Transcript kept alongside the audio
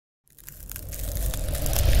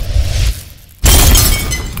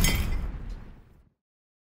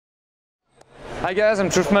Hi guys, I'm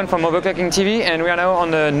Truthman from OverClocking-TV, and we are now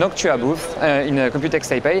on the NOCTUA booth in Computex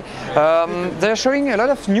Taipei. They're showing a lot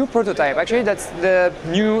of new prototype. Actually, that's the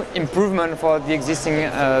new improvement for the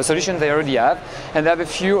existing solution they already have, and they have a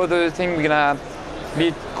few other things. We're gonna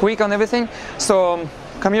be quick on everything. So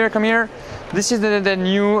come here, come here. This is the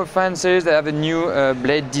new fan series. They have a new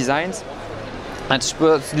blade designs. That's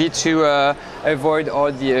supposedly to avoid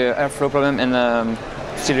all the airflow problem and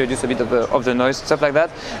still reduce a bit of the noise, stuff like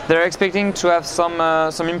that. They're expecting to have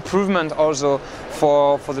some improvement also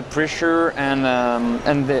for the pressure and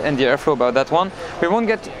the airflow about that one. We won't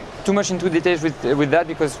get too much into details with that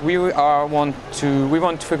because we want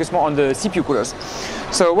to focus more on the CPU coolers.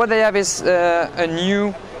 So what they have is a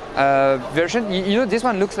new version. You know, this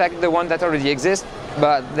one looks like the one that already exists,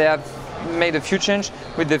 but they have made a few changes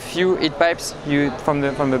with the few heat pipes from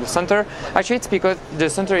the center. Actually, it's because the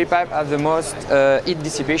center heat pipe have the most heat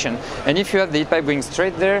dissipation, and if you have the heat pipe going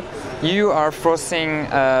straight there, you are forcing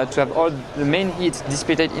to have all the main heat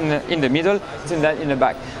dissipated in the middle, in the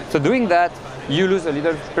back. So doing that, you lose a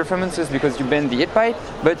little performances because you bend the heat pipe,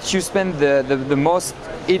 but you spend the most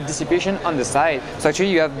heat dissipation on the side. So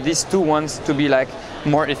actually, you have these two ones to be like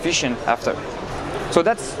more efficient after. So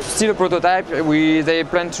that's still a prototype. They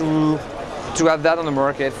plan to have that on the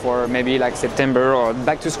market for maybe like September or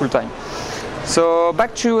back to school time. So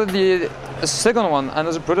back to the second one,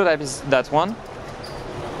 another prototype is that one.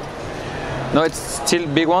 No, it's still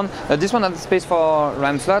big one. This one has space for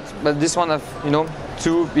RAM slot, but this one has, you know,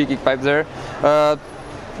 two big heat pipes there.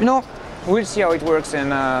 You know, we'll see how it works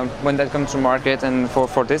and when that comes to market and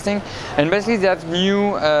for testing. And basically they have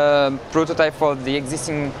new prototype for the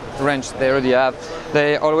existing range they already have.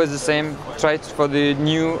 They're always the same, try for the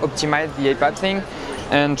new optimize the iPad thing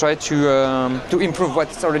and try to improve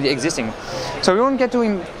what's already existing. So we won't get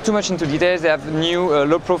too much into details. They have new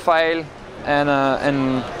low profile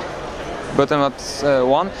and bottom up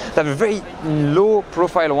one. They have a very low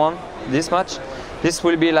profile one, this much. This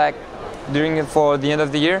will be like for the end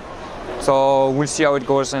of the year. So we'll see how it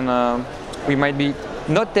goes, and we might be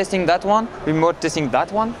not testing that one, we're more testing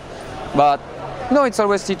that one, but no, it's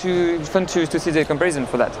always fun to see the comparison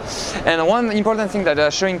for that. And one important thing that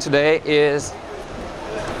they're showing today is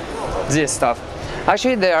this stuff.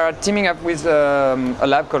 Actually, they are teaming up with a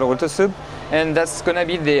lab called Rotosub, and that's gonna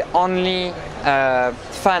be the only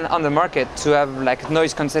fan on the market to have like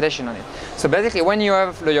noise cancellation on it. So basically, when you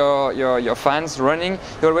have your fans running,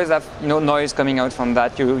 you always have, you know, noise coming out from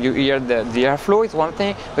that. You hear the airflow is one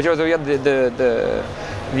thing, but you also hear the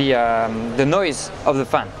noise of the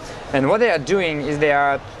fan. And what they are doing is they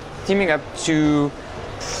are teaming up to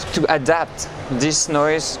adapt this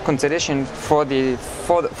noise cancellation for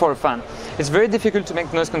a fan. It's very difficult to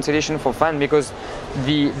make noise cancellation for fan because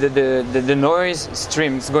the noise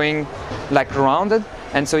stream is going like rounded,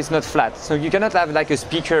 and so it's not flat. So you cannot have like a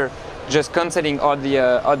speaker just cancelling all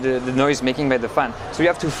the noise making by the fan. So you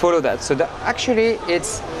have to follow that. So actually,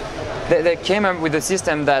 they came up with a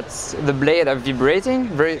system that the blade are vibrating.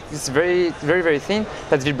 It's very thin.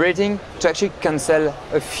 That's vibrating to actually cancel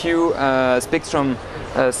a few spectrum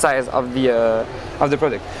size of the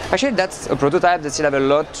product. Actually, that's a prototype. They still have a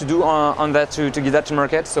lot to do on that to get that to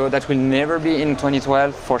market. So that will never be in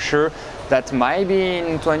 2012 for sure. That might be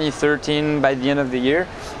in 2013 by the end of the year.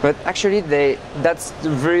 But actually, that's a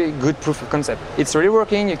very good proof of concept. It's really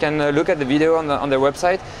working. You can look at the video on their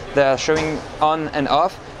website. They are showing on and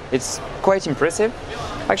off. It's quite impressive.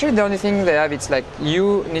 Actually, the only thing they have, it's like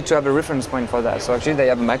you need to have a reference point for that. So actually, they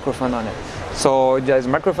have a microphone on it. So there's a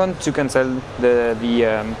microphone to cancel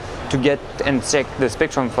to get and check the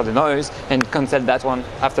spectrum for the noise and cancel that one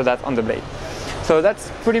after that on the blade. So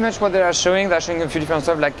that's pretty much what they are showing. They're showing a few different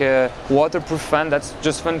stuff like a waterproof fan. That's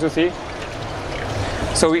just fun to see.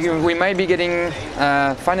 So we might be getting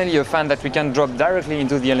finally a fan that we can drop directly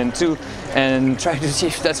into the LN2 and try to see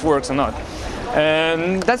if that works or not.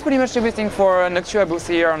 And that's pretty much everything for NOCTUA booth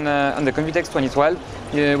here on the Computex 2012.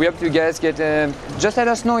 We hope you guys get, just let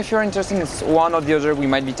us know if you're interested in one or the other. We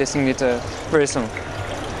might be testing it very soon.